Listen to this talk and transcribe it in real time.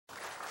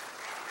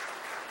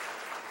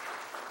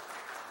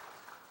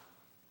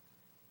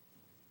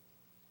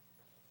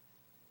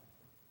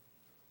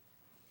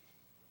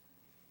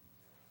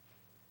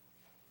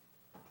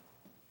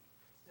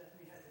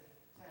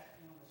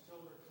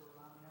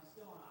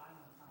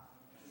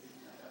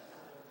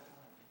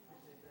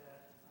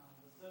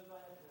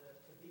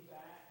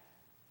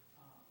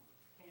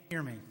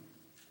Hear me?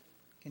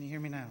 Can you hear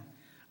me now?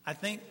 I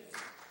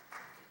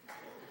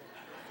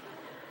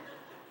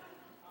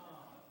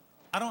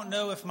don't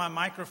know if my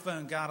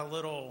microphone got a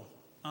little,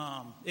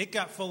 it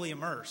got fully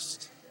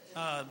immersed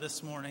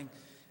this morning,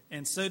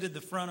 and so did the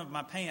front of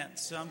my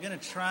pants. So I'm going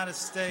to try to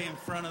stay in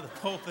front of the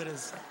pulpit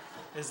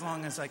as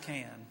long as I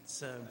can.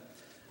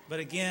 But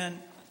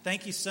again,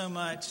 thank you so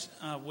much.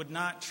 Would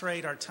not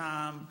trade our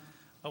time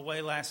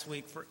away last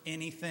week for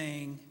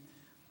anything.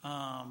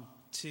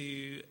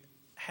 To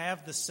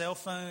have the cell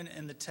phone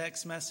and the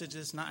text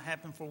messages not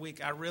happen for a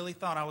week, I really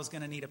thought I was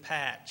going to need a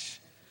patch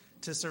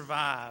to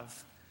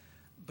survive.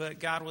 But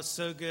God was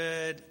so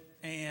good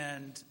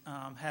and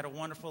had a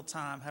wonderful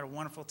time. Had a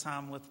wonderful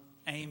time with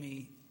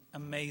Amy.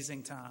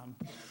 Amazing time.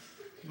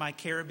 My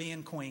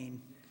Caribbean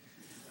queen.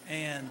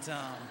 And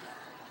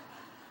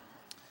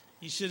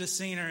you should have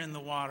seen her in the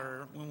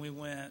water when we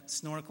went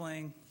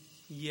snorkeling.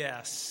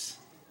 Yes,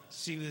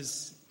 she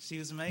was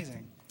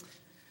amazing.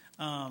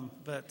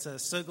 But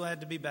so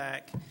glad to be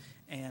back.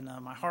 And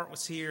my heart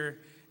was here,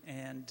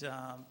 and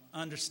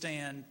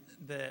understand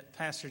that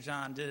Pastor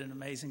John did an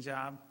amazing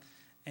job.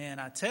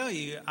 And I tell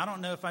you, I don't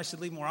know if I should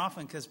leave more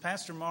often, because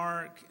Pastor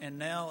Mark and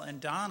Nell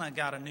and Donna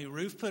got a new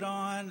roof put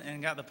on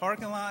and got the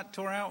parking lot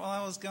tore out while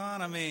I was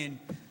gone. I mean,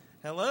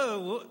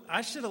 hello,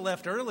 I should have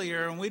left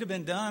earlier and we'd have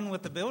been done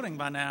with the building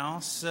by now.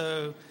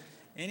 So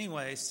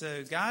anyway,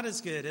 so God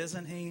is good,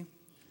 isn't he?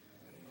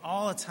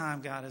 All the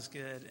time God is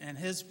good. And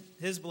his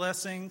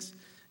blessings,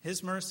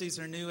 his mercies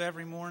are new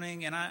every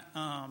morning. And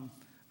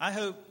I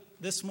hope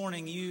this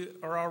morning you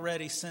are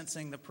already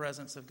sensing the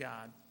presence of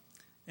God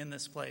in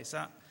this place.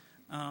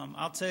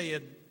 I'll tell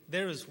you,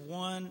 there was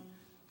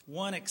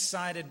one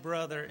excited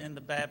brother in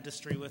the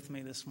baptistry with me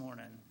this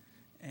morning.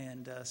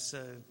 And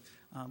so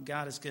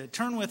God is good.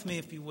 Turn with me,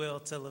 if you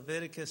will, to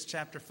Leviticus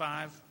chapter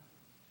 5.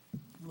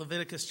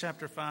 Leviticus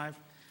chapter 5.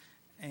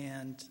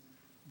 And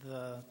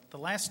the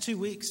last 2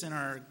 weeks in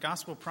our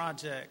Gospel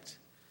Project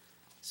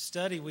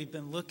study, we've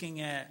been looking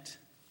at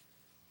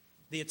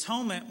the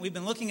atonement. We've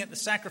been looking at the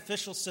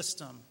sacrificial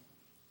system.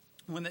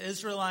 When the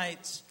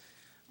Israelites...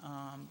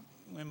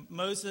 When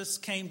Moses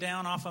came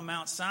down off of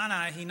Mount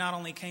Sinai, he not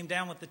only came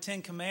down with the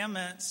Ten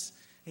Commandments,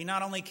 he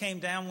not only came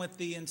down with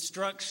the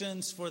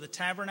instructions for the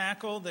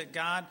tabernacle,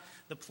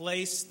 the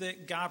place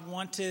that God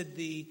wanted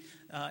the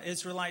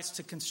Israelites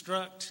to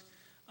construct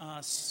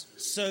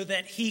so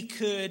that he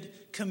could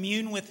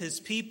commune with his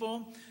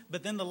people.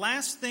 But then the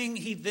last thing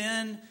he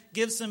then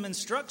gives them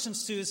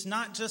instructions to is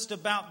not just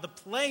about the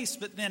place,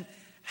 but then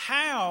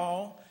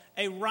how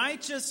a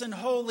righteous and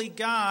holy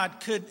God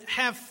could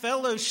have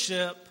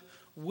fellowship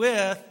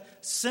with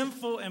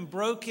sinful and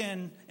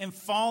broken and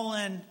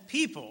fallen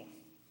people.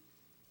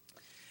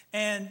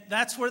 And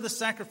that's where the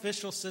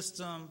sacrificial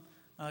system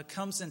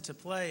comes into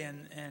play.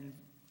 And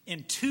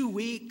in 2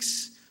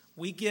 weeks,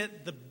 we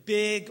get the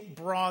big,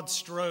 broad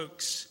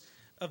strokes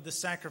of the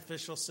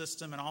sacrificial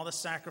system and all the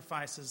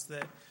sacrifices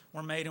that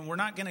were made. And we're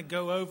not going to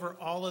go over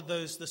all of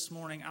those this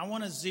morning. I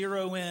want to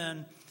zero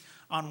in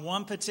on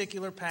one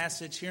particular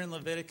passage here in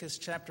Leviticus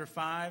chapter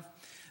 5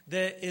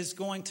 that is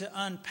going to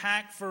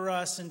unpack for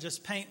us and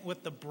just paint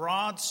with the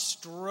broad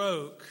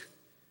stroke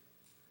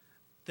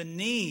the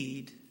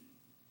need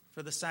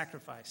for the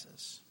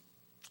sacrifices.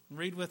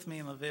 Read with me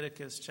in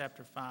Leviticus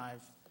chapter 5.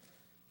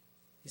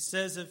 He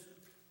says,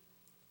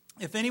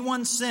 if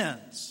anyone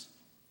sins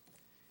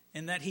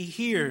in that he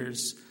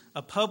hears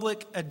a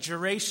public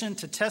adjuration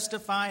to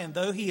testify, and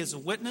though he is a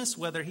witness,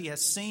 whether he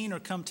has seen or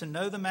come to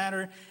know the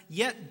matter,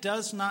 yet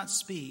does not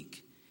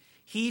speak,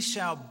 he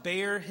shall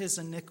bear his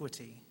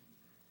iniquity.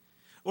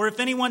 Or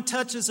if anyone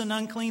touches an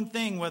unclean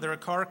thing, whether a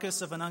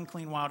carcass of an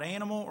unclean wild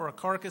animal, or a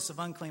carcass of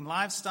unclean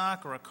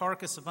livestock, or a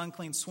carcass of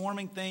unclean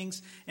swarming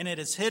things, and it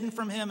is hidden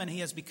from him, and he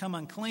has become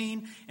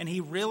unclean, and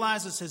he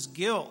realizes his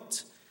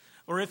guilt,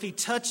 or if he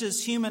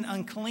touches human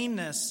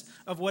uncleanness,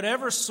 of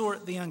whatever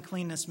sort the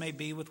uncleanness may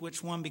be with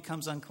which one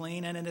becomes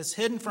unclean, and it is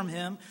hidden from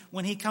him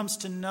when he comes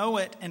to know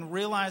it and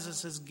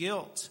realizes his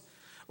guilt,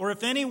 or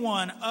if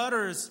anyone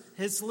utters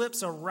his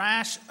lips a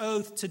rash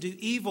oath to do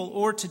evil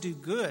or to do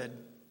good,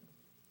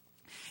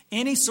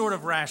 any sort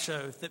of rash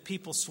oath that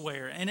people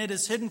swear, and it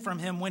is hidden from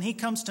him when he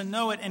comes to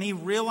know it and he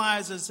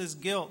realizes his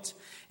guilt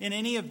in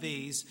any of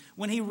these.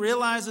 When he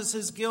realizes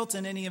his guilt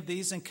in any of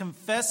these and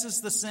confesses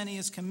the sin he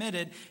has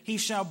committed, he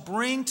shall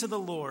bring to the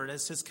Lord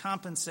as his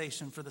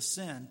compensation for the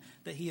sin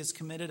that he has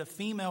committed a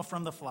female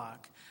from the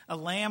flock, a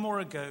lamb or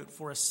a goat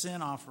for a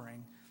sin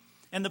offering.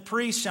 And the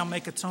priest shall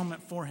make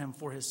atonement for him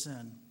for his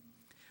sin.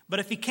 But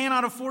if he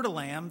cannot afford a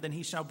lamb, then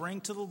he shall bring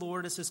to the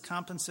Lord as his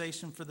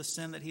compensation for the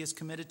sin that he has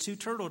committed 2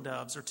 turtle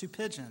doves or 2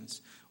 pigeons,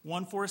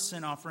 one for a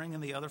sin offering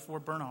and the other for a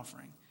burnt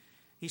offering.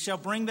 He shall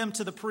bring them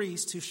to the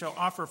priest, who shall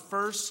offer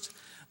first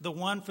the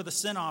one for the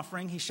sin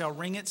offering. He shall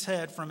wring its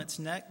head from its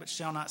neck, but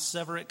shall not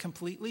sever it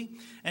completely.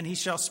 And he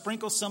shall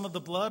sprinkle some of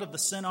the blood of the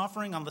sin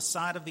offering on the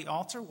side of the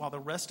altar, while the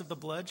rest of the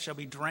blood shall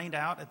be drained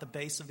out at the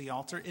base of the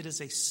altar. It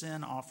is a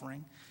sin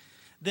offering.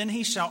 Then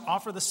he shall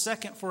offer the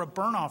second for a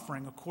burnt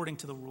offering according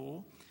to the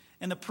rule.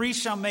 And the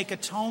priest shall make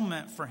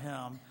atonement for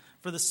him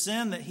for the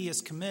sin that he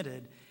has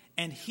committed,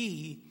 and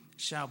he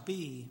shall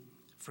be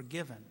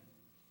forgiven.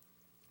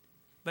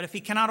 But if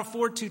he cannot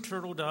afford 2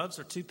 turtle doves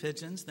or 2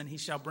 pigeons, then he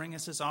shall bring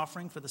as his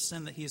offering for the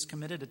sin that he has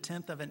committed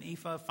 1/10 of an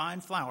ephah of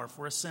fine flour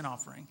for a sin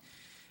offering.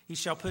 He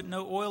shall put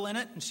no oil in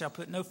it, and shall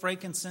put no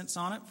frankincense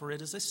on it, for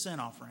it is a sin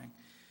offering.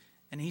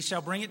 And he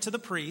shall bring it to the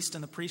priest,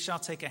 and the priest shall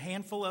take a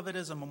handful of it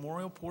as a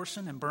memorial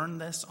portion and burn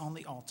this on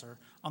the altar,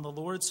 on the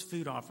Lord's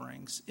food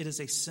offerings. It is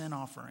a sin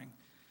offering.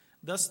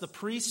 Thus the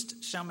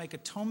priest shall make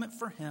atonement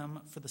for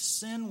him for the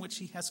sin which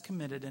he has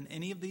committed in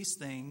any of these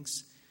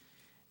things,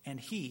 and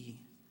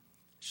he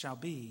shall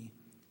be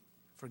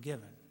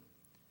forgiven.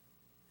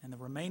 And the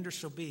remainder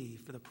shall be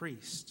for the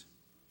priest,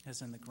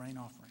 as in the grain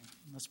offering.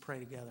 Let's pray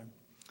together.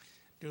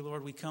 Dear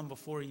Lord, we come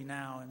before you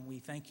now, and we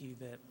thank you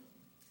that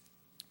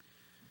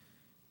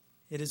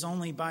it is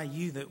only by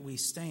you that we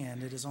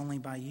stand. It is only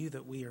by you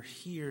that we are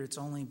here. It's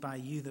only by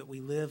you that we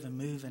live and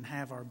move and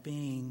have our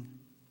being.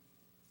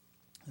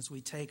 As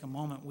we take a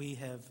moment,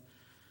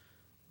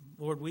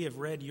 Lord, we have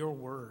read your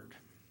word.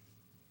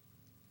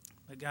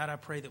 But God, I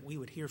pray that we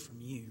would hear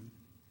from you.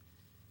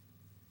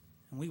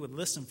 And we would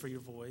listen for your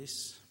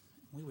voice.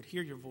 We would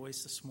hear your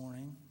voice this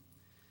morning.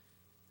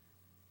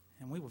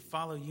 And we would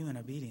follow you in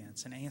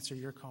obedience and answer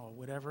your call,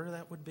 whatever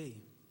that would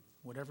be,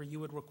 whatever you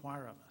would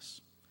require of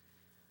us.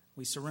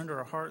 We surrender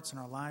our hearts and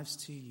our lives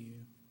to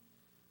you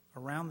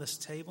around this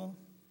table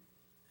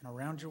and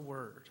around your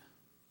word.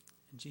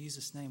 In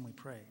Jesus' name we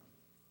pray.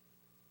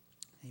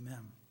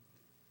 Amen.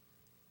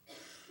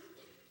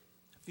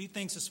 A few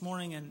things this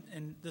morning,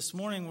 and this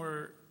morning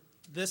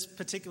this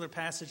particular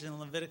passage in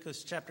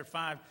Leviticus chapter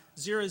 5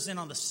 zeroes in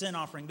on the sin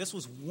offering. This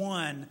was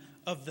one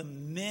of the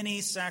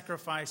many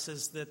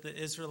sacrifices that the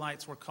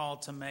Israelites were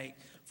called to make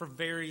for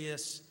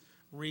various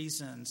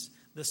reasons.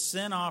 The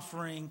sin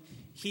offering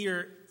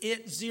here,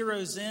 it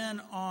zeroes in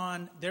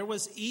on, there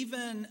was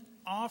even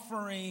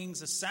offerings,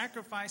 the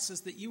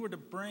sacrifices that you were to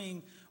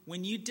bring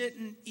when you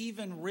didn't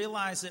even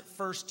realize at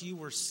first you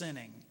were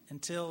sinning,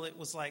 until it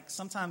was like,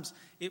 sometimes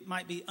it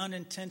might be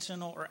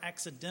unintentional or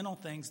accidental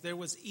things. There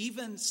was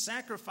even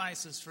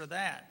sacrifices for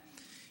that.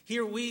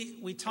 Here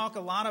we talk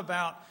a lot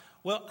about,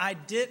 well, I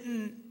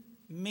didn't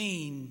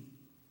mean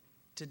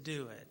to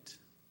do it.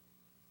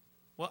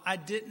 Well, I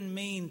didn't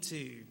mean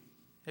to.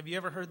 Have you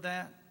ever heard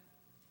that?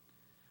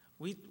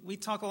 We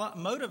talk a lot.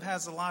 Motive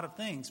has a lot of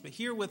things, but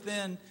here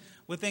within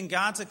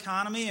God's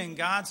economy and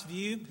God's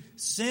view,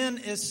 sin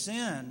is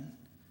sin.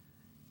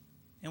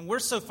 And we're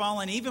so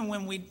fallen, even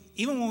when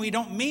we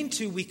don't mean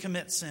to, we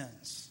commit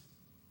sins.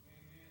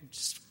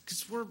 Just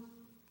because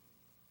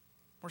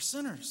we're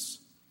sinners.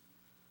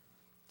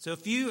 So a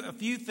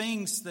few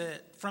things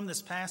that from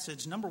this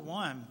passage. Number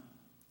one,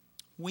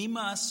 we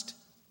must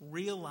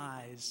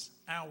realize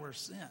our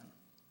sin.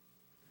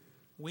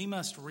 We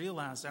must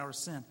realize our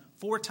sin.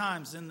 4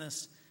 times in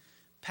this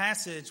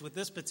passage with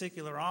this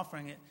particular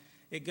offering,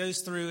 it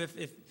goes through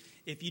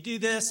if you do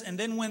this, and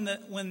then when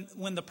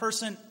the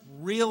person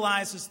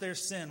realizes their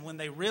sin, when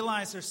they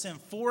realize their sin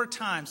 4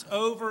 times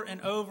over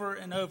and over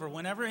and over,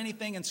 whenever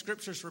anything in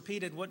Scripture is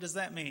repeated, what does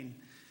that mean?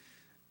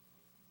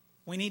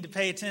 We need to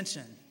pay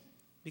attention,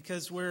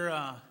 because we're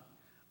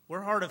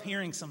hard of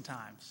hearing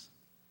sometimes.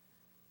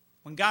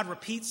 When God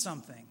repeats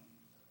something,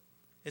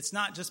 it's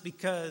not just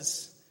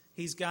because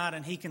He's God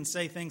and He can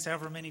say things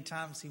however many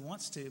times He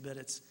wants to, but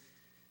it's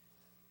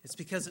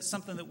because it's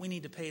something that we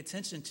need to pay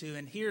attention to.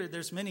 And here,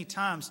 there's many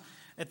times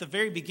at the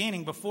very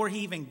beginning, before He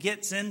even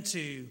gets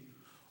into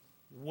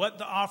what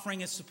the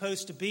offering is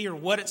supposed to be or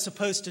what it's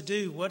supposed to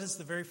do, what is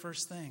the very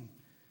first thing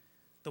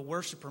the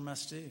worshiper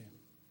must do?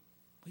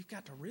 We've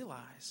got to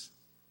realize.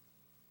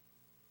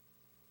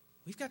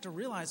 We've got to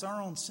realize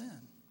our own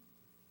sin.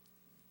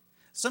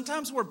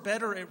 Sometimes we're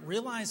better at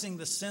realizing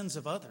the sins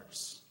of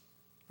others,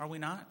 are we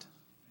not?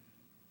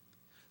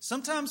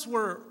 Sometimes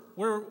we're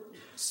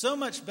so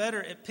much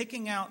better at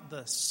picking out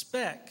the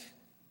speck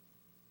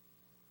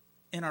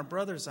in our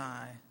brother's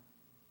eye,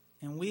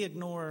 and we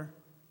ignore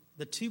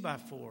the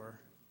 2x4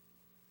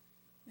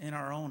 in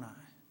our own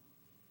eye.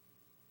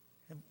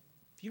 Have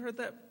you heard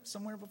that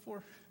somewhere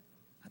before?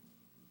 I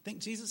think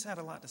Jesus had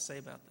a lot to say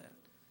about that.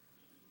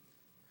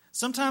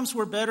 Sometimes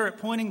we're better at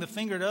pointing the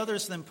finger at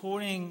others than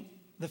pointing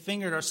the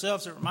finger at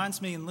ourselves. It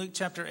reminds me in Luke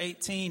chapter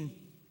 18,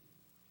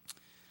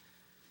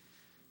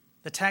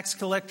 the tax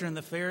collector and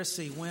the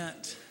Pharisee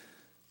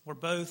were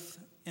both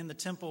in the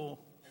temple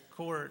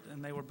court,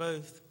 and they were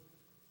both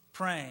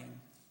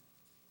praying.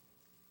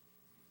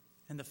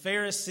 And the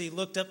Pharisee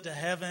looked up to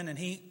heaven, and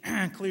he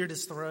cleared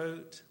his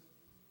throat.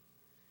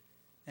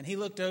 And he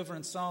looked over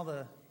and saw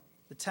the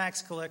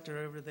tax collector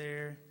over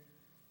there.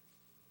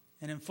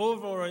 And in full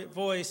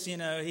voice,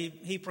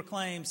 he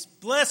proclaims,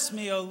 "Bless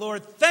me, O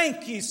Lord,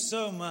 thank you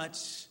so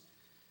much.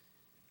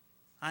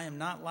 I am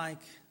not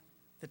like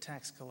the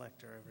tax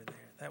collector over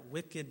there, that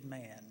wicked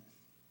man."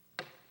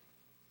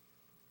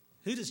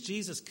 Who does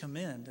Jesus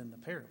commend in the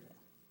parable?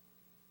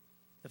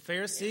 The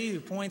Pharisee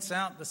who points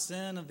out the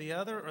sin of the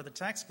other, or the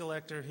tax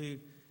collector who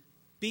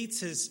beats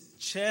his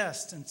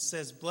chest and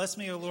says, "Bless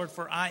me, O Lord,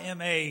 for I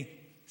am a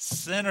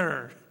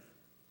sinner"?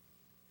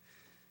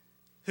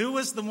 Who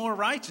was the more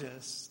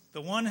righteous?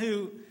 The one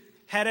who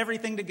had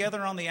everything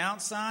together on the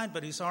outside,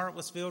 but whose heart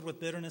was filled with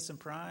bitterness and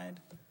pride?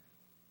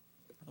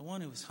 Or the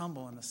one who was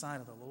humble in the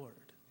sight of the Lord?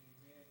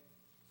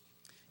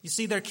 You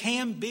see, there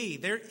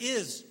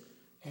is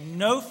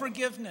no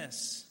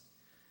forgiveness.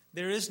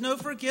 There is no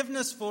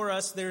forgiveness for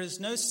us. There is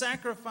no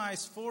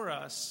sacrifice for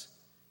us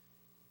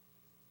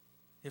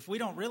if we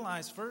don't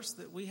realize first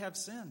that we have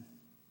sin.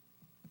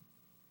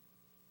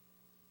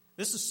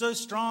 This is so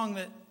strong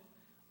that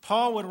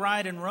Paul would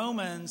write in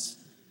Romans,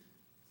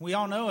 we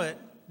all know it,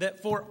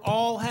 that for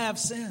all have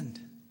sinned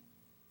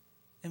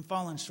and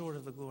fallen short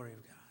of the glory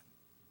of God.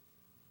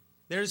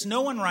 There is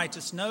no one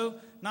righteous, no,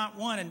 not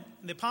one. And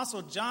the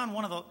Apostle John,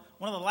 one of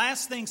the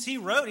last things he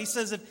wrote, he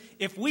says,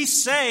 if we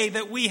say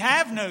that we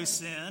have no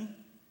sin,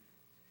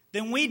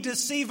 then we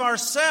deceive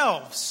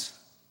ourselves.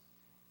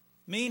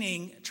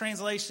 Meaning,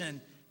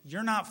 translation,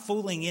 you're not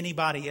fooling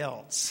anybody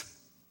else.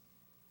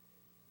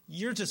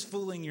 You're just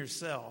fooling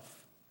yourself.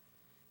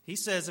 He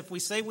says, if we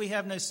say we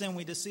have no sin,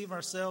 we deceive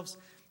ourselves,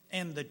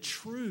 and the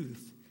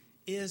truth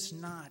is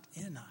not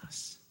in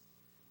us.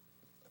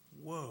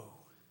 Whoa.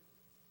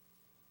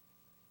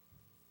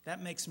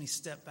 That makes me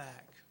step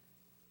back.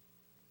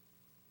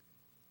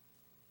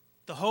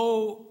 The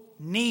whole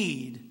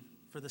need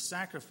for the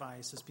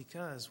sacrifice is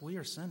because we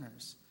are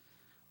sinners.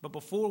 But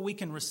before we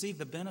can receive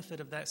the benefit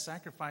of that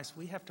sacrifice,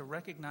 we have to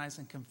recognize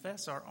and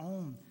confess our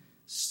own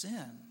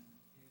sin.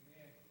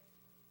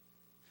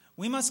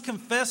 We must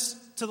confess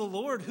to the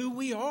Lord who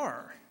we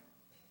are.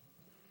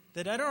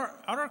 That at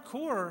our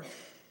core,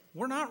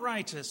 we're not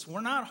righteous.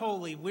 We're not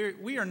holy.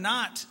 We are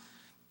not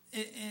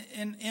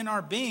in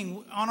our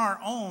being on our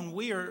own.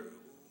 We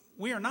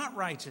are not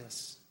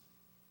righteous.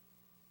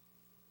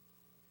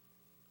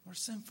 We're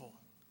sinful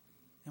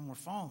and we're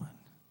fallen.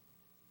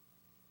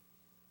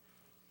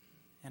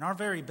 And our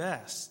very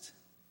best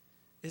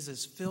is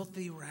as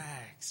filthy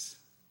rags.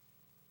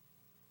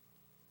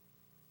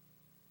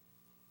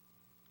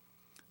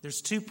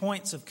 There's 2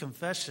 points of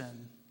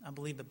confession I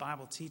believe the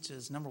Bible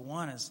teaches. Number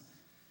one is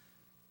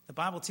the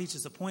Bible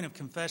teaches a point of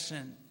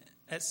confession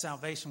at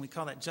salvation. We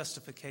call that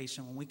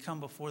justification, when we come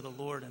before the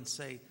Lord and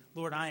say,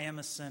 Lord, I am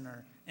a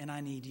sinner and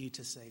I need you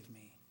to save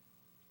me.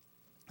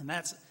 And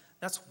that's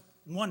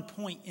one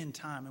point in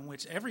time in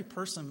which every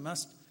person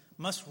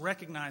must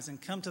recognize and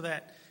come to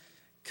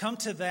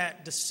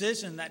that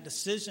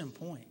decision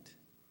point.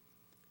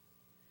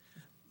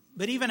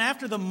 But even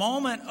after the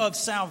moment of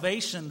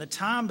salvation, the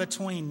time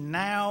between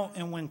now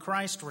and when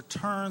Christ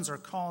returns or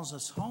calls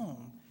us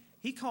home,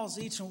 he calls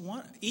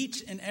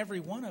each and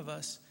every one of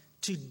us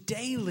to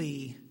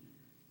daily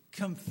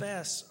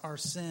confess our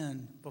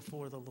sin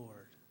before the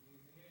Lord.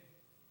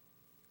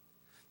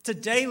 To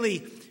daily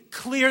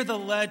clear the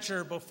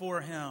ledger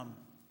before him.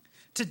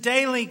 To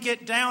daily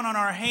get down on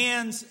our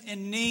hands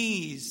and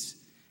knees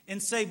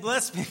and say,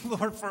 bless me,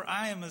 Lord, for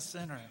I am a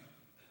sinner.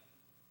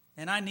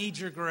 And I need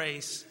your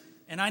grace.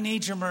 And I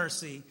need your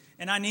mercy,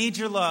 and I need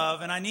your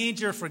love, and I need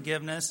your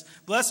forgiveness.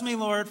 Bless me,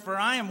 Lord, for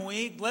I am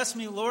weak. Bless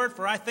me, Lord,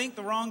 for I think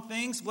the wrong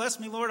things. Bless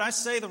me, Lord, I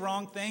say the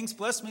wrong things.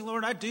 Bless me,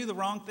 Lord, I do the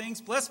wrong things.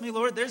 Bless me,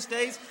 Lord, there's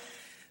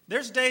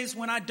days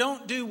when I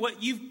don't do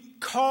what you've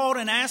called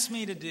and asked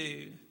me to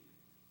do.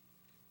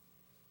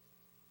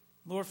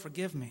 Lord,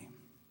 forgive me.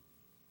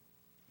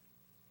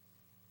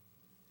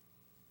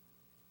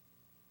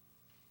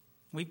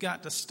 We've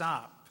got to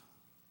stop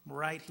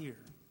right here.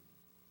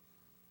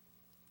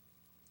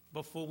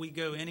 Before we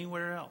go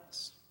anywhere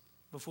else,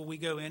 before we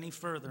go any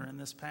further in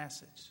this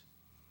passage.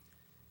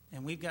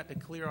 And we've got to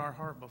clear our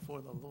heart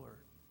before the Lord.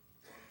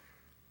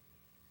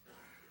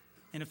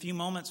 In a few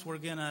moments, we're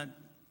going to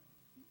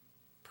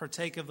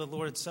partake of the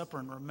Lord's Supper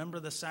and remember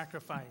the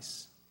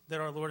sacrifice that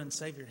our Lord and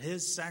Savior,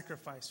 his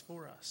sacrifice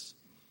for us.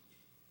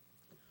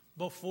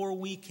 Before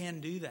we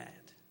can do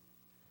that,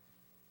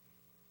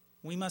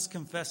 we must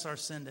confess our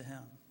sin to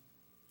him.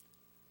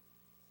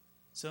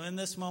 So in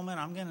this moment,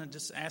 I'm going to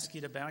just ask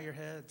you to bow your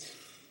heads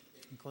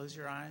and close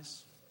your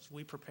eyes as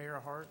we prepare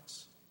our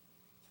hearts.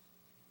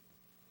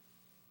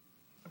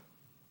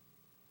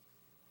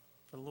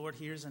 For the Lord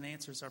hears and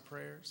answers our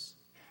prayers.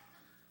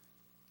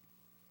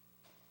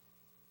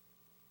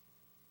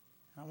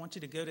 And I want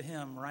you to go to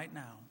him right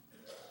now.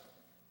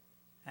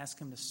 Ask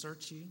him to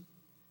search you,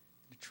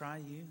 to try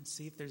you, and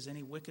see if there's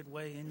any wicked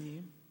way in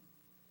you.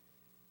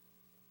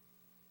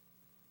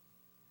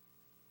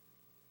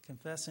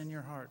 Confess in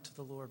your heart to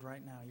the Lord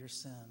right now your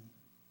sin.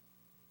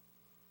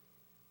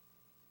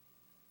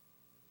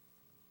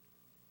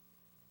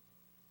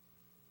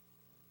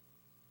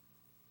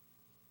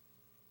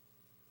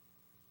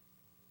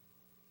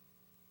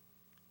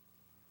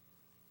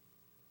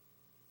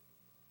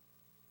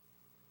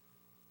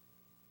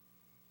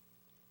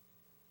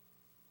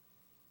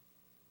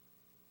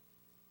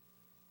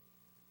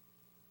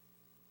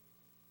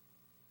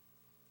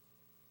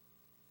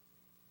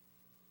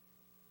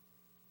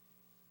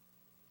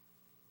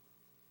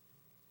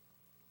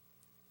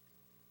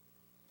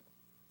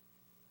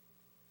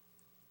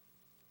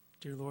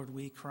 Dear Lord,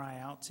 we cry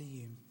out to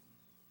you.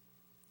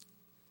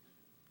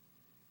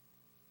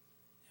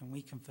 And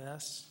we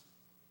confess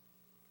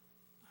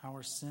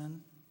our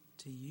sin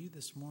to you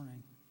this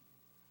morning.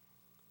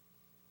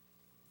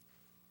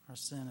 Our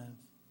sin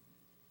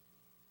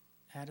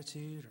of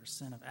attitude, our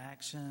sin of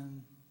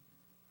action,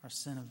 our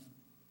sin of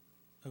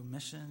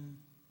omission.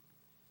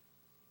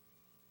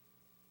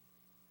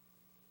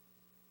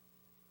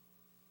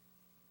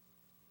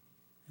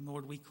 And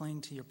Lord, we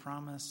cling to your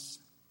promise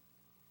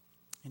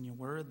and your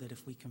word that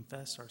if we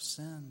confess our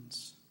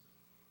sins,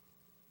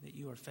 that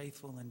you are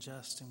faithful and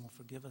just and will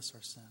forgive us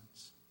our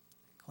sins,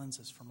 cleanse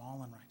us from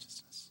all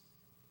unrighteousness.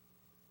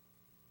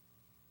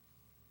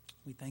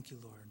 We thank you,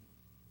 Lord.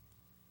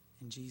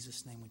 In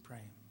Jesus' name we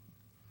pray.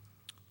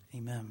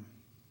 Amen.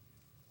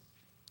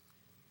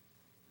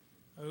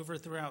 Over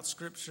throughout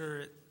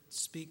Scripture, it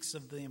speaks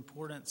of the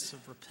importance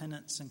of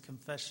repentance and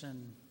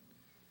confession,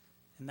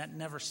 and that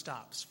never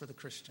stops for the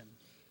Christian.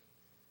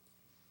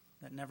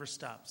 That never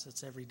stops.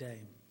 It's every day.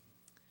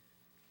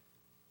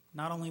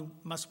 Not only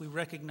must we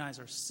recognize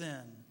our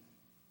sin,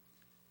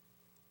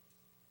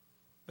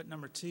 but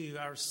number two,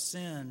 our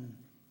sin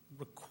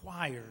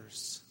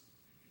requires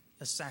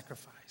a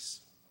sacrifice.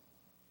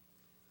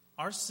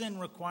 Our sin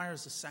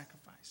requires a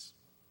sacrifice.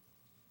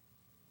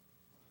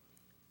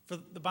 For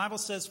the Bible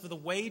says, for the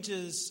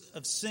wages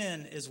of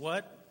sin is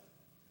what?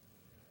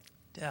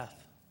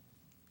 Death.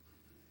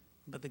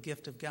 But the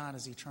gift of God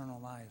is eternal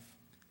life.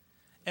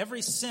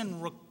 Every sin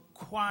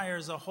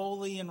requires, a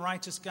holy and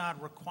righteous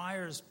God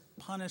requires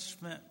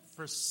punishment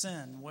for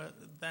sin.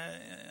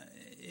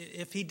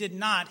 If he did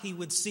not, he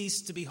would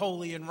cease to be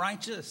holy and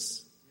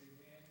righteous.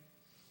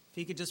 If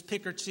he could just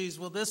pick or choose,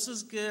 well, this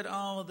is good,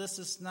 oh, this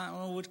is not,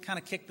 well, we'll kind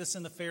of kick this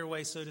in the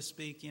fairway, so to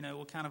speak,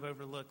 we'll kind of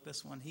overlook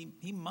this one.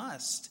 He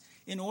must,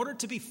 in order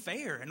to be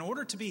fair, in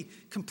order to be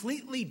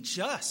completely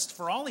just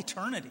for all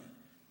eternity.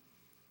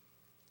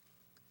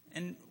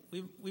 And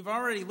we've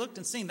already looked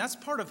and seen that's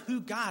part of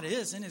who God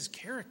is in his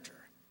character.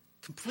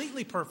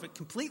 Completely perfect,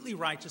 completely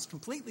righteous,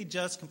 completely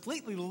just,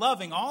 completely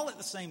loving, all at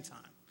the same time.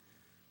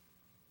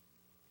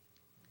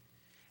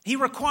 He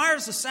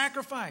requires a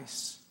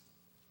sacrifice.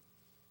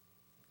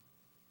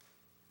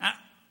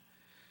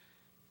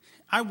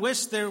 I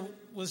wish there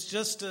was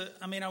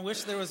I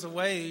wish there was a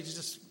way you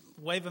just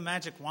wave a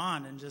magic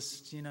wand and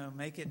just,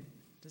 make it.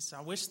 I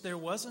wish there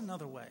was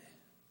another way.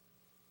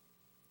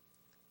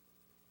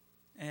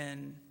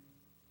 And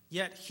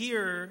yet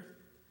here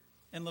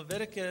in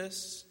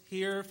Leviticus,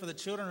 here for the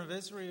children of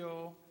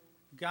Israel,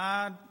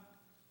 God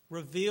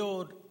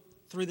revealed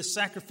through the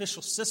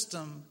sacrificial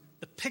system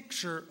the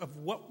picture of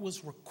what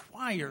was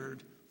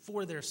required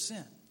for their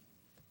sin.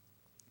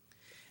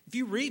 If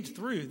you read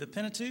through the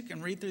Pentateuch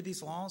and read through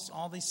these laws,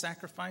 all these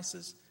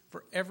sacrifices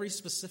for every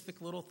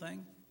specific little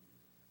thing,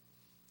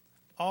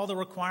 all the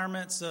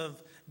requirements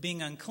of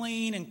being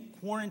unclean and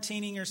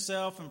quarantining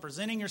yourself and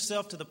presenting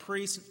yourself to the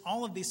priest,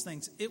 all of these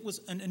things, it was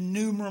an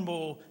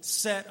innumerable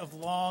set of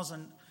laws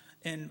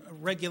and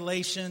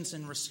regulations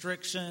and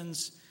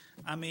restrictions.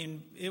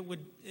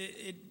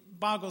 It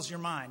boggles your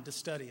mind to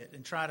study it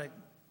and try to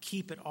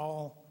keep it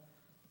all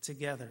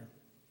together.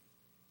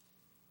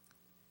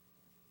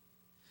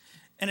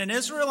 And an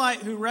Israelite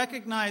who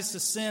recognized the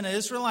sin, an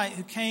Israelite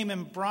who came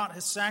and brought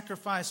his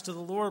sacrifice to the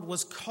Lord,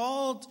 was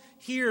called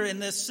here in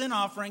this sin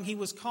offering, he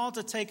was called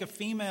to take a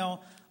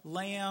female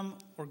lamb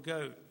or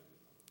goat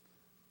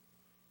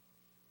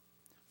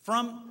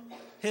from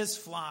his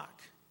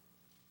flock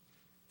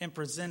and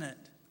present it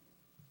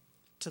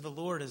to the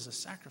Lord as a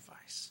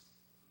sacrifice.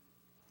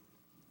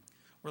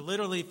 Where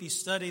literally, if you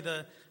study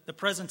the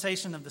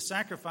presentation of the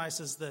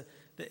sacrifices, the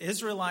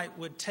Israelite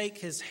would take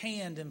his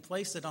hand and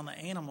place it on the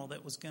animal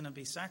that was going to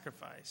be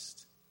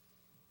sacrificed.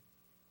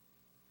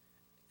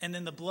 And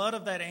then the blood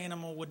of that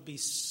animal would be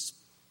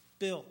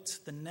spilt.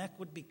 The neck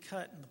would be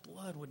cut and the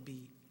blood would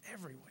be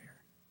everywhere.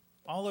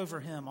 All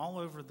over him, all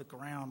over the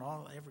ground,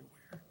 all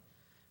everywhere.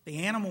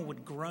 The animal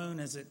would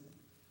groan as it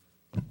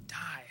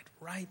died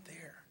right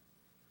there.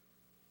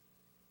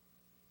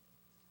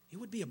 It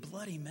would be a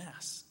bloody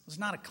mess. It was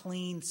not a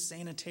clean,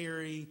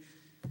 sanitary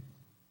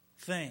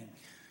thing.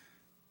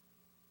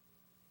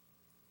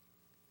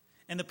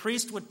 And the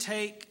priest would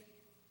take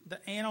the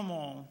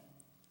animal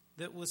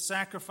that was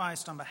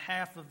sacrificed on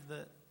behalf of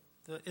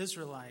the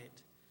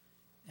Israelite,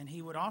 and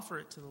he would offer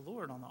it to the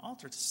Lord on the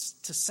altar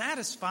to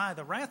satisfy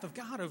the wrath of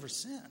God over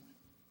sin.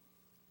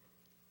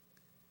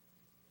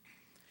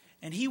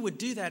 And he would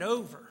do that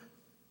over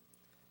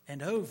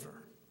and over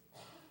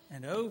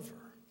and over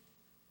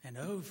and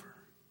over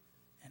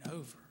and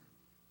over.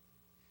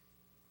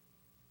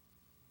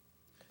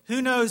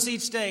 Who knows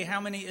each day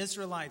how many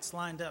Israelites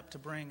lined up to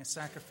bring a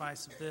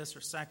sacrifice of this or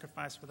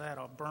sacrifice for that,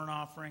 a burnt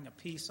offering, a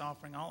peace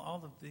offering,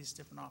 all of these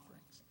different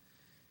offerings.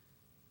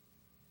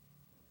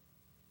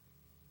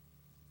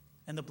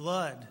 And the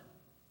blood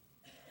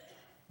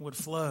would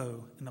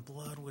flow and the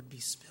blood would be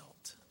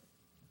spilt.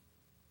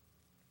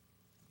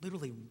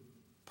 Literally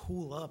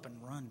pool up and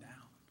run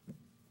down.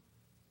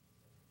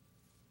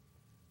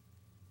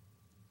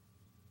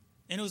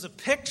 And it was a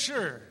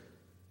picture.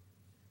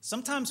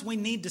 Sometimes we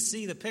need to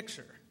see the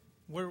picture.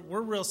 We're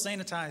real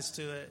sanitized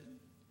to it.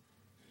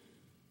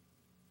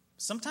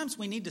 Sometimes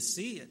we need to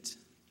see it.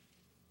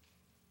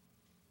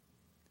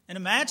 And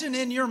imagine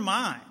in your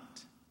mind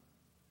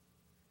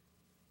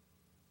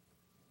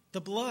the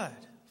blood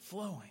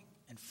flowing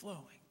and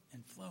flowing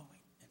and flowing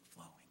and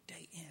flowing,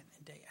 day in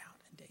and day out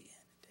and day in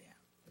and day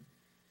out.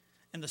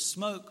 And the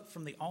smoke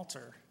from the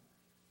altar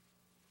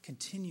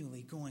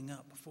continually going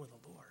up before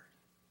the Lord.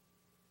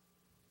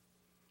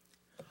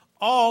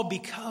 All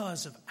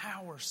because of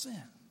our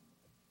sin.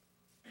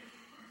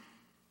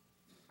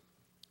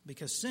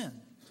 Because sin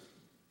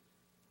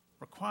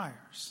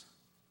requires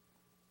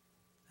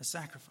a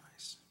sacrifice.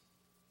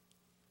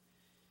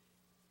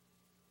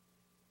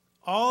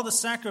 All the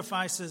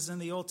sacrifices in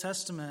the Old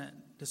Testament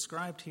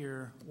described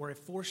here were a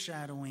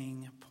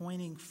foreshadowing,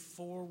 pointing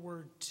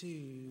forward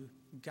to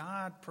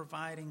God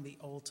providing the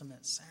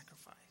ultimate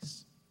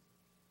sacrifice.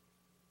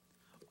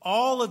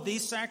 All of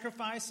these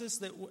sacrifices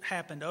that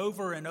happened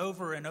over and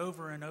over and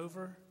over and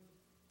over,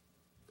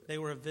 they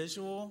were a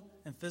visual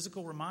and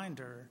physical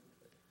reminder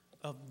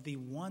of the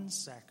one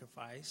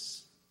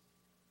sacrifice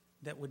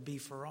that would be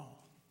for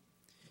all.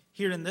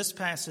 Here in this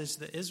passage,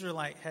 the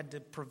Israelite had to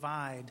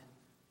provide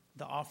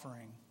the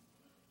offering.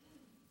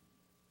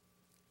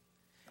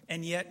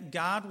 And yet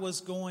God was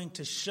going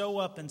to show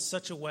up in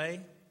such a way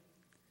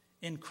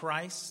in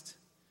Christ.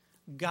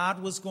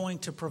 God was going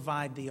to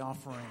provide the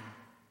offering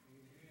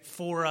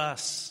for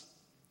us.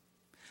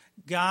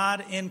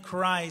 God in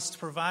Christ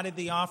provided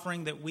the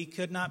offering that we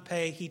could not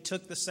pay. He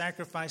took the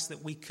sacrifice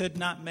that we could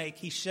not make.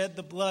 He shed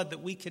the blood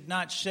that we could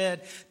not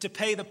shed to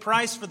pay the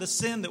price for the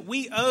sin that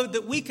we owed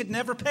that we could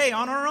never pay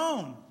on our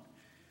own.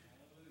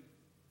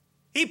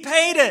 He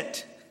paid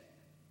it.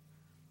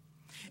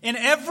 In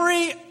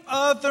every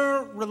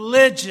other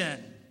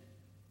religion,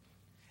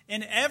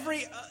 in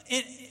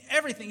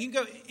everything, you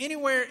can go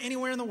anywhere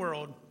in the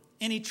world,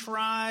 any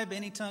tribe,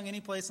 any tongue, any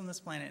place on this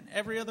planet,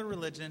 every other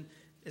religion,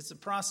 it's a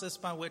process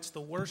by which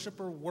the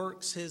worshiper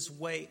works his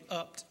way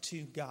up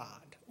to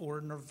God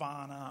or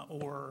nirvana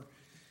or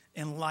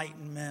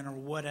enlightenment or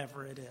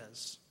whatever it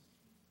is.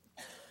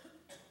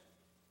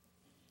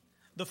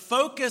 The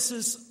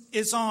focus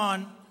is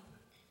on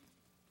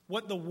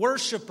what the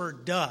worshiper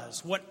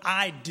does, what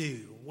I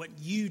do, what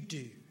you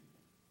do.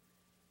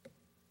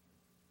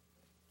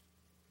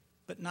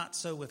 But not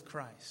so with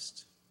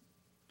Christ.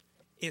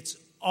 It's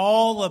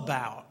all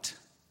about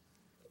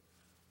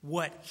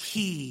what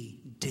He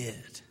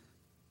did.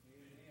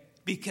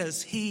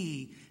 Because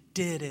He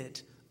did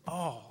it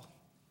all.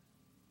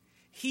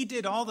 He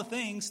did all the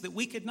things that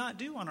we could not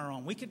do on our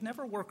own. We could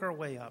never work our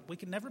way up. We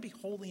could never be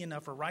holy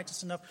enough or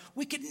righteous enough.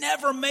 We could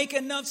never make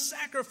enough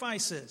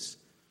sacrifices.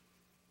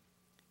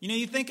 You know,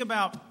 you think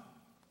about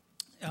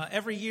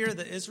every year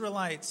the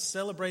Israelites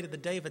celebrated the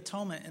Day of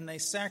Atonement, and they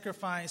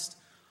sacrificed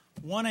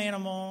one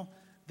animal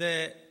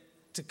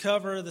to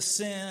cover the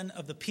sin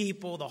of the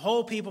people, the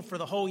whole people for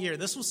the whole year.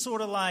 This was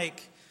sort of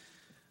like,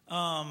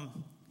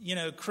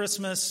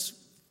 Christmas,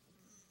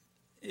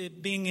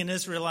 being an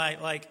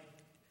Israelite. Like,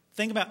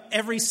 think about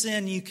every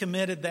sin you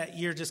committed that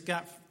year just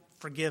got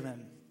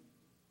forgiven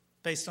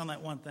based on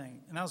that one thing.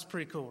 And that was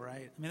pretty cool,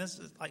 right? I mean, this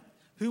is like,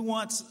 who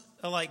wants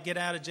to get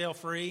out of jail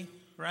free?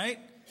 Right?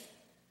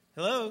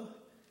 Hello?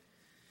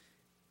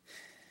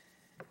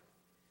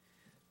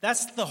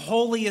 That's the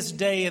holiest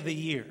day of the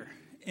year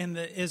in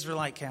the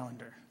Israelite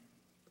calendar.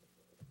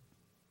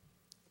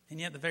 And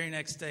yet the very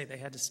next day they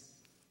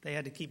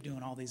had to keep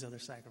doing all these other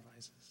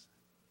sacrifices.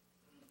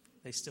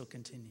 They still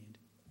continued.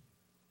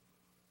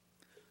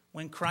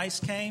 When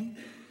Christ came,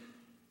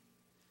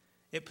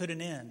 it put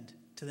an end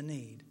to the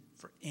need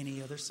for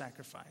any other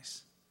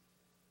sacrifice.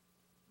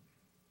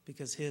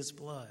 Because His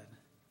blood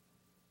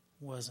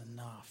was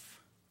enough.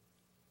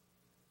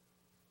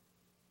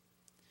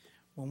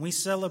 When we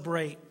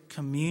celebrate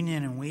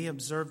communion and we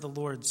observe the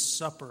Lord's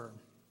Supper,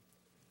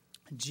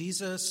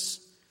 Jesus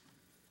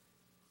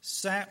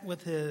sat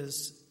with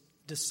His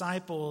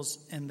disciples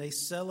and they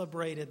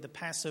celebrated the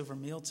Passover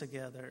meal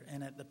together.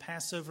 And at the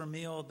Passover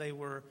meal,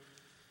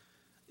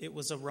 it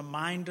was a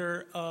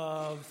reminder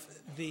of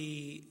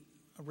the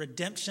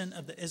redemption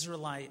of the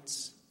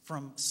Israelites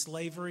from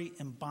slavery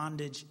and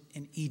bondage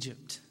in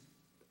Egypt.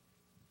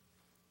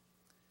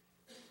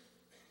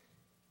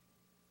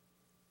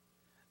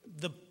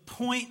 The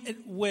point at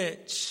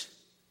which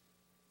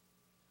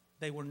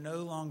they were no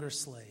longer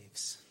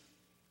slaves,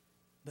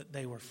 but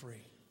they were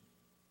free.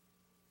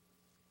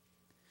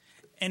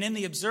 And in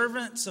the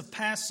observance of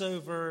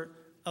Passover,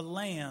 a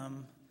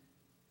lamb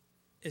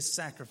is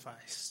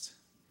sacrificed.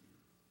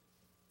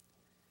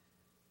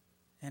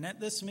 And at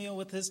this meal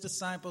with His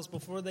disciples,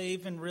 before they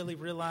even really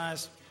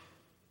realized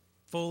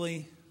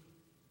fully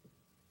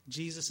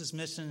Jesus'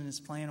 mission and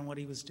His plan and what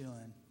He was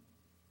doing,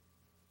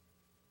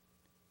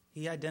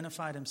 He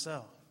identified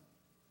Himself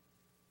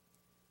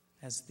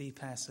as the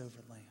Passover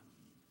lamb,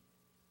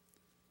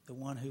 the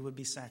one who would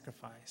be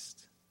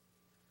sacrificed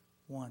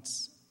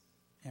once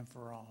and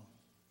for all.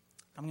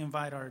 I'm going to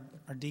invite our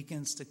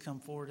deacons to come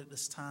forward at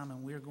this time,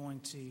 and we're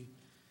going to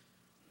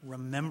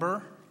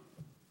remember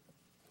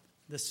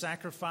the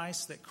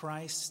sacrifice that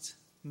Christ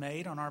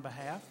made on our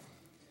behalf.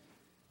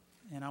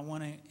 And I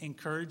want to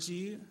encourage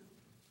you,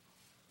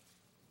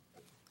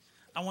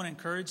 I want to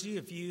encourage you,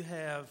 if you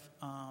have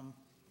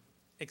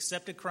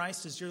accepted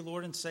Christ as your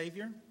Lord and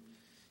Savior,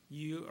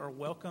 you are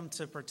welcome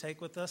to partake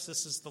with us.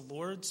 This is the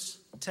Lord's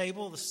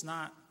table. This is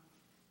not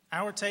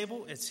our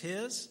table. It's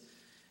His.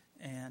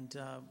 And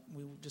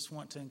we just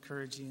want to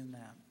encourage you in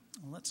that.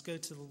 And let's go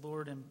to the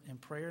Lord in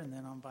prayer, and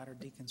then I'll invite our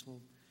deacons.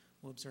 We'll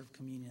observe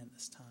communion at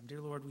this time. Dear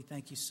Lord, we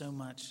thank you so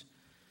much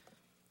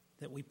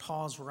that we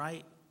pause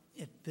right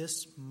at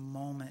this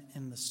moment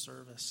in the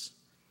service.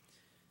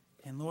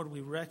 And Lord, we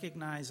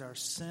recognize our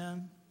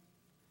sin,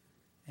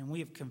 and we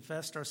have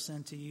confessed our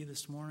sin to you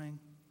this morning.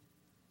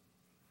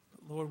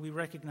 But Lord, we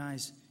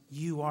recognize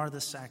you are the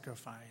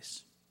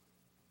sacrifice.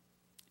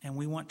 And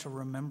we want to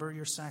remember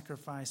your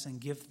sacrifice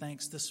and give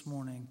thanks this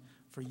morning,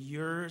 for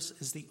yours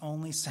is the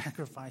only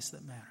sacrifice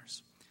that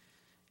matters.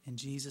 In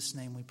Jesus'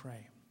 name we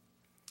pray.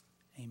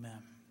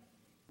 Amen.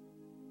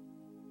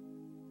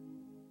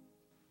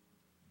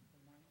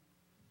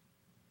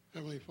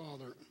 Heavenly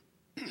Father,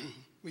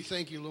 we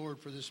thank you, Lord,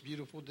 for this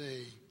beautiful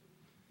day.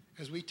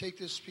 As we take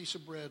this piece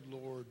of bread,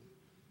 Lord,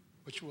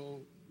 which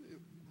will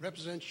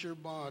represent your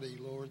body,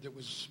 Lord, that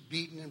was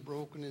beaten and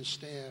broken and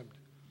stabbed,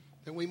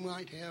 that we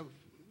might have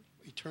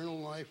eternal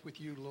life with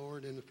you,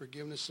 Lord, and the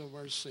forgiveness of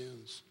our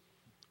sins.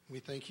 We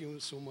thank you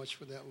so much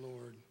for that,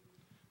 Lord.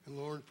 And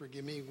Lord,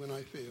 forgive me when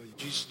I fail you. In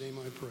Jesus' name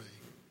I pray.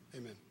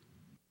 Amen.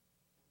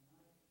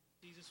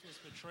 Jesus was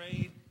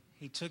betrayed.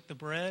 He took the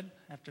bread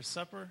after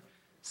supper,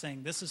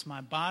 saying, "This is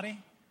my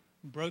body,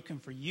 broken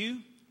for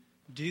you.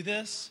 Do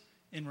this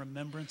in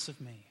remembrance of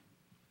me."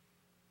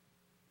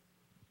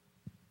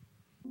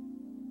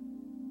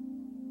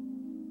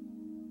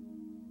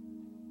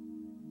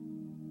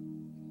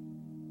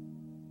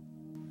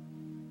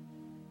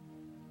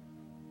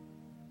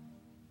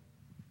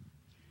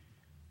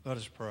 Let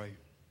us pray.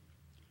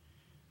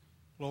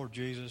 Lord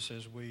Jesus,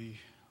 as we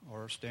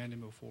are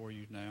standing before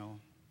you now,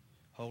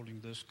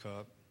 holding this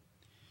cup,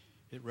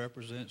 it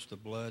represents the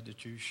blood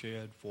that you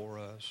shed for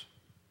us,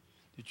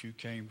 that you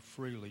came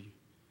freely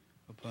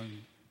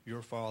upon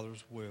your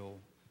Father's will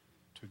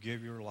to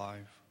give your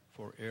life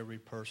for every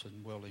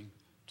person willing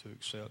to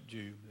accept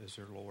you as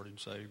their Lord and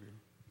Savior.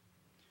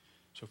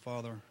 So,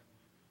 Father,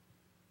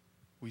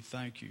 we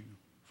thank you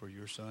for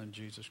your Son,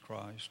 Jesus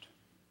Christ,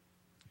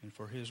 and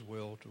for his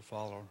will to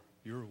follow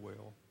your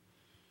will.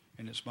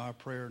 And it's my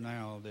prayer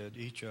now that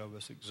each of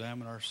us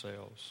examine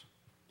ourselves,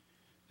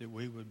 that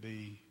we would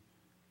be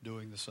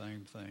doing the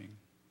same thing,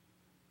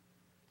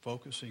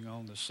 focusing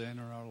on the sin in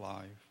our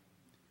life,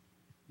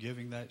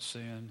 giving that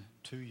sin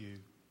to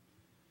you,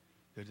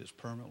 that it's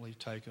permanently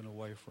taken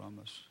away from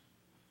us.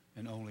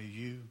 And only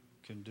you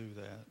can do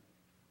that.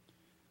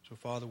 So,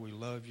 Father, we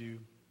love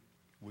you.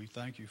 We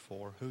thank you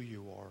for who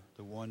you are,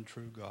 the one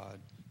true God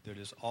that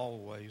is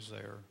always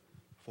there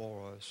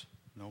for us,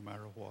 no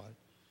matter what,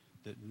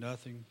 that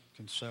nothing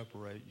can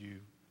separate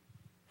you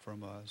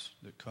from us,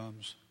 that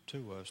comes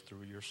to us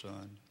through your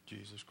Son,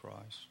 Jesus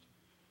Christ.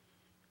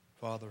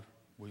 Father,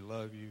 we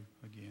love you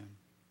again,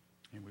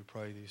 and we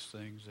pray these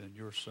things in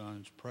your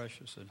Son's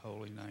precious and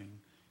holy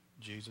name,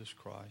 Jesus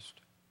Christ.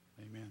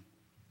 Amen.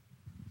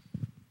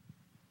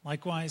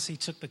 Likewise, he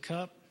took the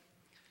cup,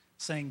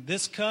 saying,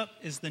 "This cup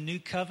is the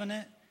new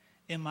covenant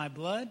in my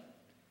blood.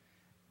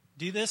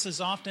 Do this as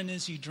often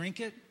as you drink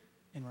it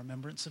in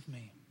remembrance of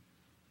me."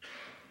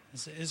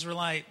 As the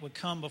Israelite would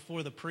come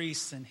before the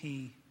priest and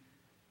he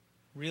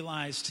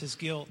realized his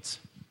guilt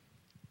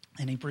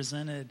and he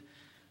presented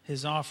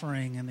his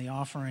offering, and the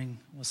offering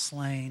was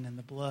slain and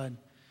the blood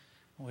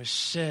was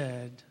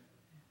shed.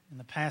 In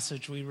the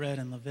passage we read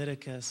in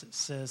Leviticus, it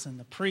says, "And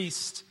the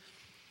priest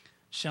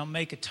shall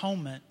make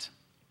atonement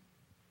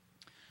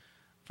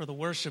for the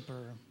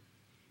worshiper,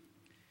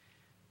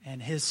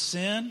 and his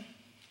sin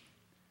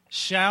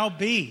shall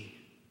be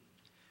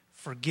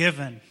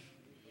forgiven."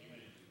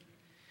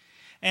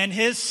 And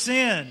his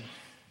sin,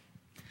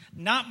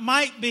 not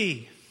might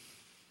be,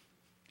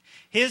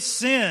 his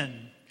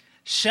sin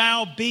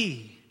shall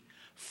be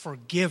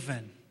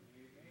forgiven.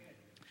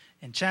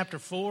 In chapter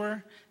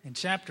 4, in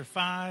chapter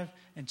 5,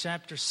 and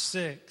chapter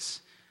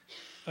 6,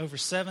 over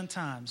 7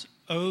 times,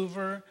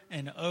 over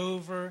and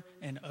over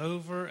and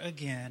over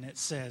again, it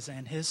says,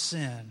 "And his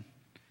sin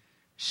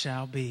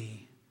shall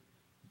be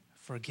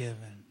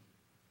forgiven."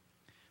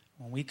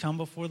 When we come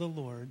before the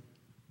Lord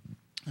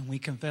and we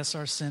confess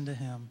our sin to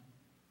him,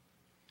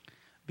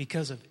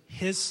 because of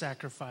his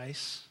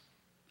sacrifice,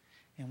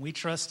 and we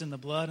trust in the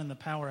blood and the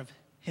power of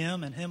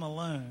him and him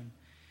alone,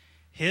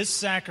 his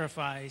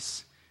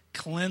sacrifice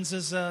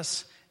cleanses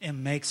us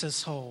and makes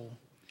us whole.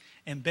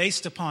 And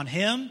based upon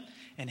him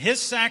and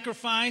his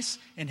sacrifice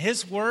and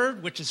his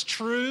word, which is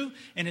true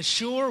and is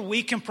sure,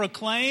 we can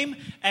proclaim,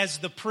 as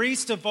the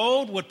priest of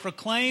old would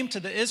proclaim to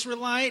the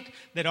Israelite,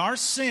 that our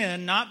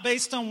sin, not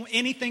based on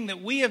anything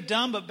that we have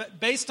done, but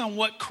based on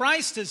what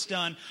Christ has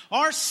done,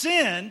 our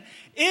sin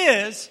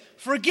is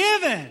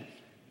forgiven.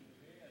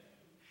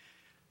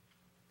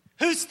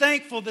 Who's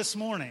thankful this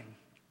morning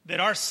that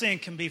our sin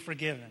can be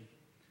forgiven?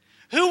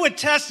 Who would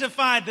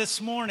testify this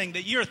morning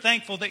that you're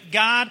thankful that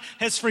God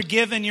has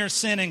forgiven your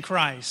sin in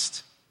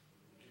Christ?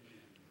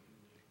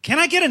 Can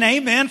I get an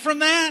amen from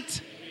that?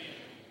 Amen.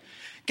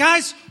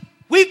 Guys,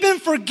 we've been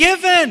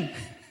forgiven.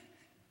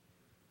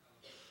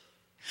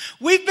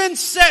 We've been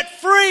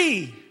set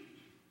free.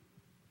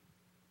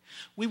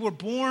 We were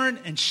born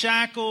and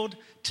shackled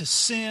to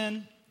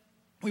sin.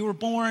 We were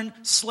born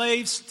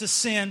slaves to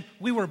sin.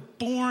 We were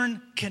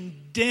born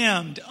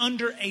condemned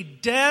under a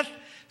death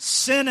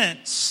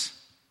sentence.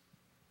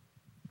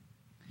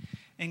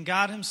 And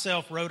God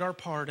himself wrote our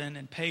pardon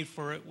and paid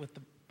for it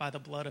by the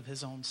blood of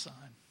his own Son.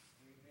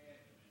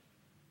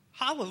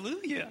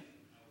 Hallelujah.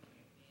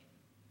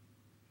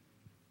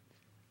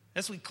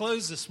 As we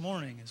close this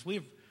morning, as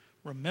we've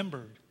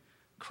remembered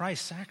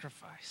Christ's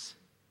sacrifice,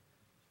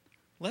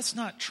 let's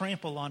not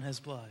trample on his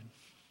blood.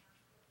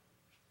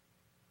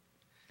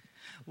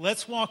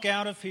 Let's walk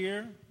out of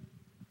here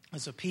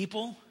as a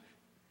people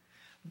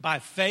by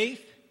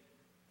faith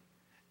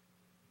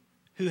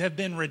who have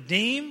been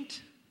redeemed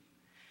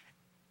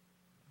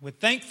with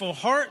thankful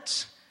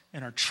hearts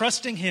and are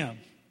trusting him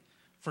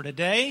for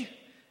today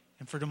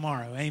and for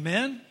tomorrow.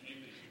 Amen?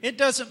 It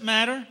doesn't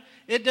matter.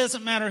 It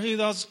doesn't matter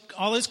who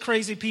all those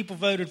crazy people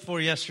voted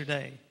for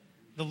yesterday.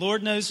 The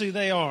Lord knows who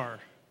they are.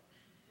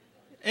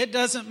 It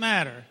doesn't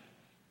matter.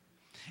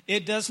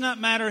 It does not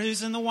matter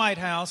who's in the White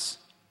House.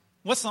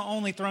 What's the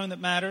only throne that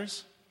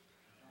matters?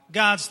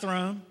 God's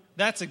throne.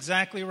 That's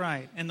exactly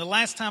right. And the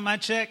last time I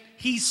checked,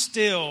 he's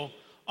still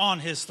on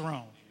his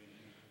throne.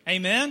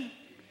 Amen?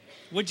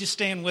 Would you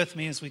stand with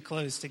me as we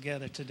close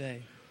together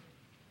today?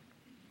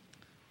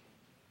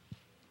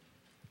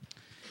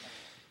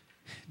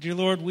 Dear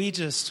Lord, we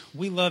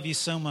love you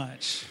so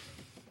much.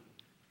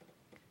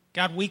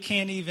 God, we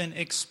can't even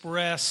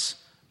express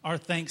our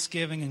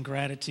thanksgiving and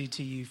gratitude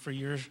to you for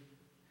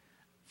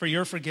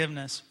your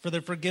forgiveness, for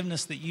the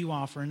forgiveness that you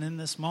offer. And in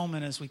this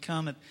moment, as we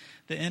come at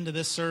the end of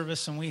this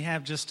service and we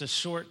have just a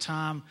short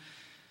time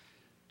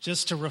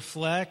just to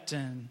reflect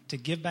and to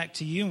give back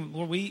to you,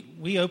 Lord,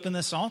 we open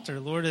this altar.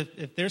 Lord,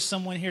 if there's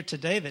someone here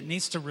today that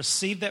needs to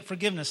receive that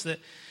forgiveness, that,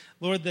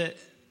 Lord,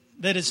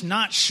 that is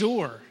not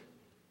sure,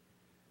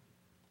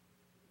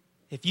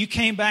 if you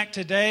came back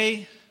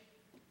today,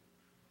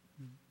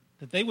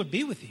 that they would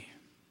be with you.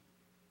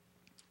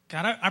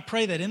 God, I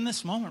pray that in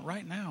this moment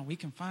right now, we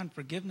can find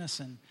forgiveness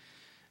and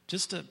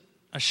just a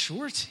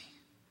surety,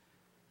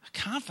 a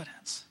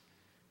confidence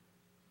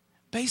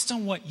based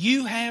on what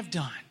you have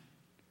done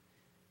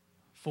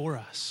for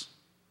us.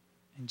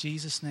 In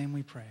Jesus' name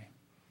we pray.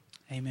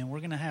 Amen.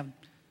 We're going to have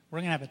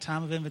a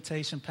time of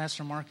invitation.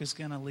 Pastor Mark is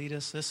going to lead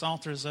us. This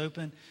altar is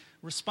open.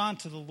 Respond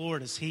to the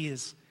Lord as he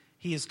is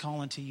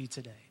calling to you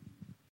today.